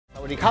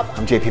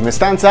I'm JP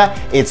Mestanza.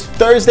 It's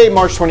Thursday,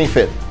 March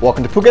 25th.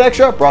 Welcome to Phuket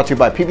Extra, brought to you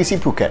by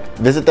PVCPhuket.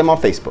 Visit them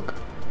on Facebook.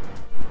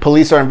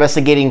 Police are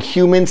investigating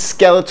human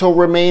skeletal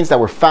remains that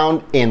were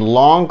found in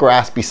long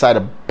grass beside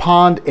a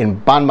pond in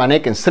Ban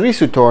Manek in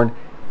Srisoonthorn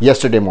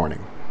yesterday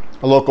morning.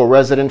 A local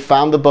resident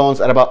found the bones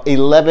at about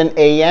 11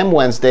 a.m.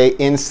 Wednesday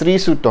in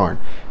Srisoonthorn.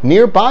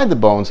 Nearby the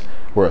bones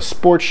were a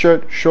sports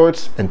shirt,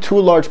 shorts, and 2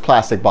 large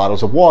plastic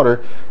bottles of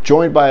water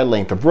joined by a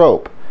length of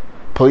rope.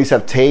 Police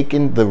have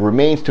taken the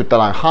remains to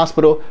Thailand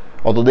hospital,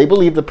 although they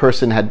believe the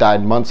person had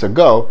died months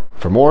ago.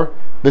 For more,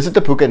 visit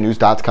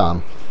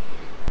thephuketnews.com.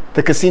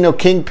 The casino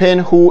kingpin,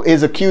 who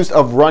is accused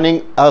of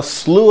running a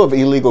slew of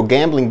illegal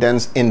gambling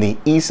dens in the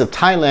east of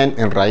Thailand,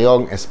 in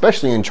Rayong,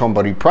 especially in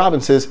Chonburi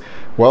provinces,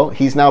 well,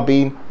 he's now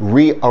being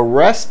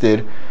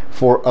rearrested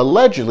for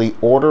allegedly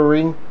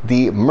ordering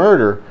the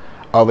murder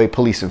of a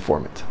police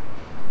informant.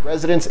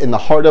 Residents in the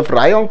heart of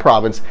Rayong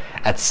province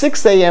at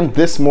 6 a.m.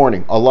 this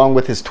morning, along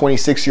with his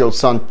 26-year-old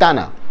son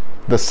Tana.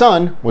 The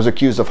son was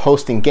accused of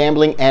hosting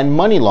gambling and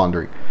money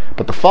laundering,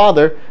 but the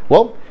father,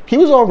 well, he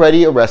was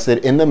already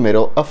arrested in the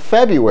middle of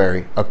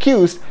February,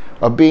 accused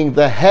of being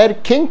the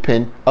head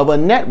kingpin of a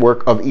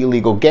network of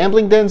illegal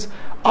gambling dens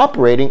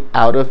operating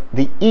out of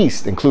the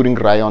east, including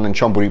Rayong and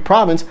Chonburi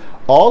province,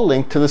 all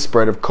linked to the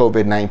spread of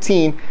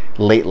COVID-19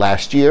 late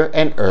last year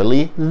and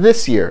early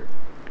this year.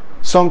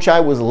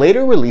 Somchai was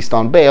later released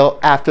on bail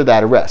after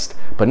that arrest,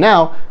 but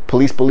now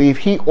police believe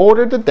he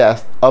ordered the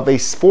death of a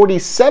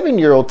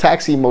 47-year-old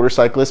taxi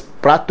motorcyclist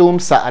Pratum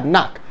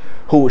Saanak,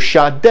 who was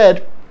shot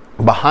dead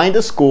behind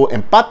a school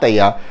in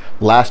Pattaya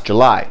last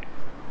July.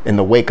 In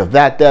the wake of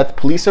that death,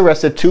 police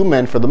arrested 2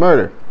 men for the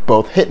murder,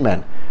 both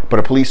hitmen, but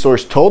a police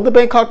source told the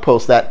Bangkok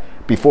Post that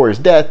before his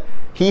death,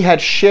 he had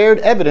shared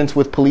evidence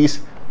with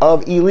police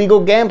of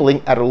illegal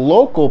gambling at a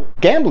local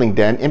gambling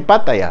den in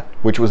Pattaya,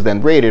 which was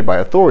then raided by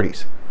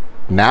authorities.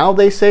 Now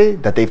they say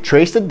that they've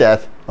traced the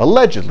death,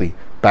 allegedly,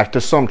 back to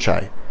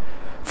Somchai.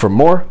 For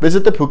more,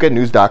 visit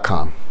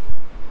thephuketnews.com.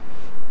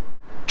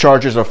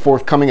 Charges are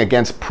forthcoming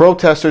against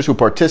protesters who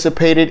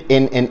participated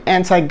in an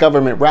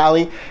anti-government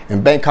rally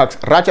in Bangkok's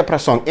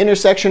Ratchaprasong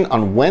intersection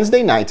on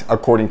Wednesday night,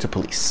 according to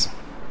police.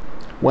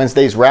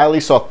 Wednesday's rally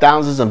saw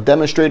thousands of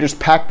demonstrators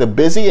pack the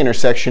busy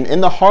intersection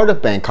in the heart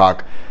of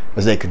Bangkok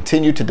as they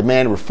continue to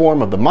demand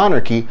reform of the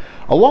monarchy,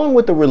 along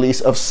with the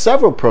release of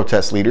several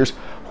protest leaders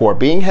who are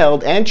being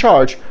held and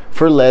charged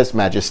for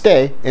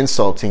lèse-majesté,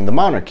 insulting the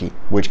monarchy,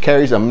 which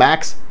carries a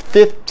max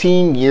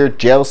 15-year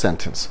jail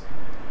sentence.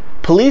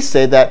 Police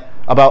say that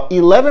about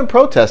 11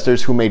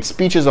 protesters who made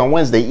speeches on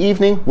Wednesday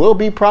evening will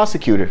be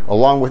prosecuted,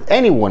 along with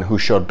anyone who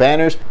showed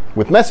banners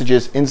with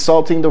messages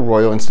insulting the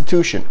royal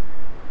institution.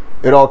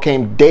 It all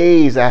came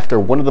days after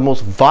one of the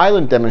most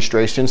violent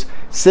demonstrations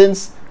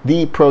since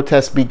the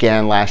protests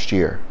began last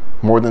year.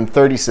 More than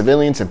 30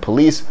 civilians and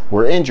police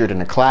were injured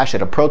in a clash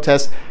at a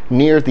protest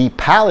near the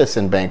palace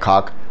in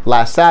Bangkok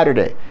last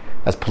Saturday,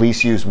 as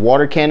police used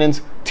water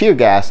cannons, tear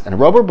gas, and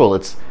rubber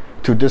bullets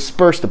to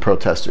disperse the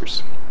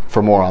protesters.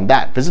 For more on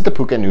that, visit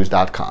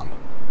thephuketnews.com.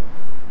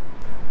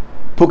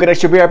 Phuket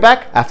Extra will be right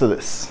back after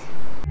this.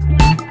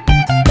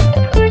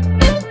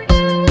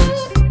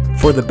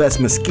 For the best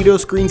mosquito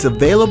screens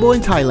available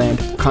in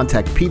Thailand,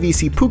 contact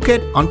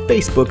PVCPhuket on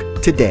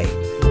Facebook today.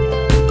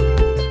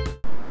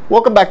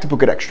 Welcome back to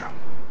Phuket Extra.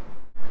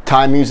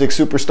 Thai music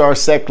superstar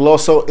Sek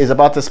Loso is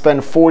about to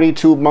spend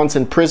 42 months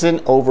in prison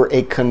over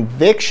a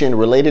conviction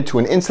related to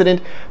an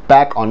incident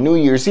back on New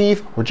Year's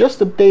Eve, or just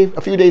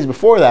a few days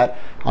before that,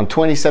 on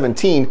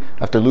 2017,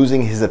 after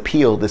losing his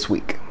appeal this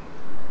week.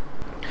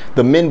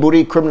 The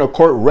Minburi Criminal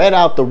Court read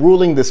out the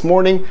ruling this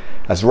morning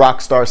as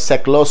Rockstar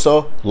Sek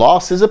Loso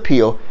lost his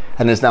appeal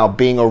and is now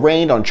being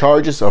arraigned on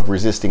charges of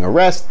resisting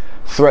arrest,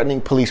 threatening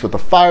police with a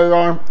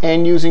firearm,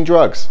 and using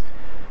drugs.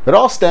 It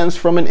all stems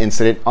from an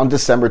incident on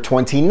December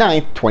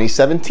 29,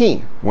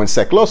 2017, when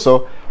Sek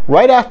Loso,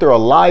 right after a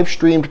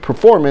live-streamed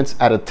performance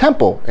at a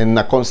temple in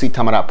Nakhon Si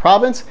Thammarat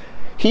province,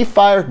 he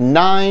fired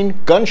 9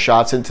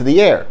 gunshots into the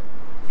air.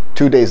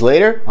 2 days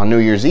later, on New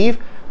Year's Eve,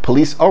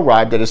 police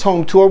arrived at his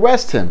home to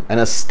arrest him, and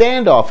a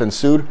standoff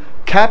ensued,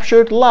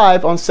 captured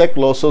live on Sek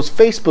Loso's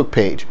Facebook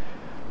page.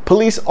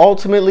 Police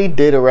ultimately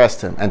did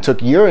arrest him and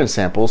took urine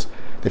samples.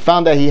 They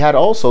found that he had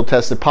also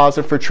tested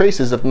positive for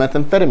traces of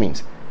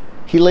methamphetamines.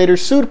 He later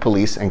sued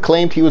police and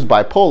claimed he was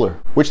bipolar,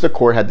 which the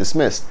court had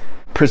dismissed.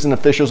 Prison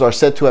officials are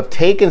said to have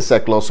taken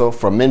Sek Loso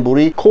from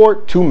Minburi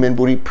court to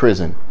Minburi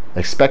prison,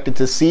 expected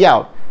to see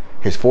out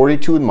his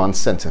 42-month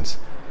sentence.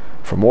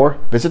 For more,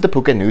 visit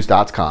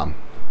thephuketnews.com.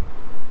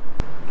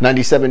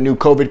 97 new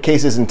COVID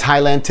cases in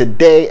Thailand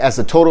today, as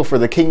the total for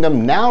the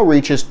kingdom now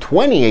reaches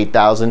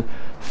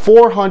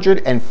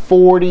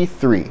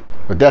 28,443.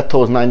 The death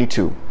toll is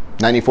 92.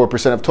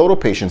 94% of total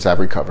patients have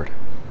recovered.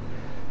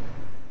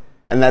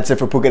 And that's it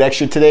for Phuket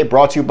Extra today,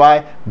 brought to you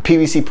by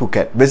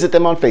PVCPhuket. Visit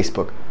them on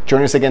Facebook.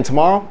 Join us again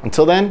tomorrow.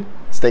 Until then,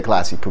 stay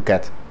classy,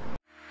 Phuket.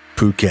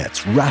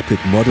 Phuket's rapid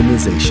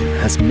modernization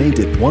has made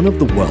it one of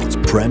the world's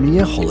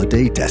premier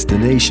holiday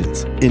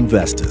destinations.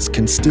 Investors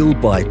can still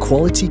buy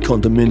quality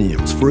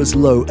condominiums for as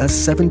low as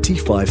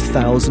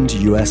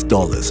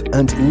 $75,000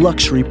 and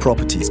luxury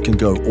properties can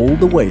go all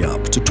the way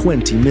up to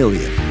 20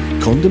 million.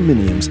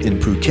 Condominiums in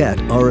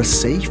Phuket are a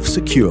safe,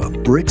 secure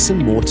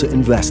bricks-and-mortar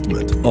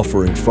investment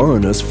offering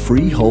foreigners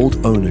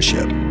freehold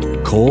ownership.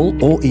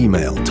 Call or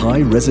email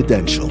Thai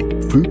Residential,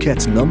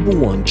 Phuket's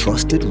 #1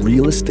 trusted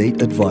real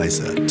estate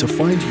advisor, to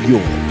find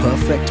your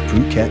perfect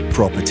Phuket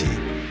property.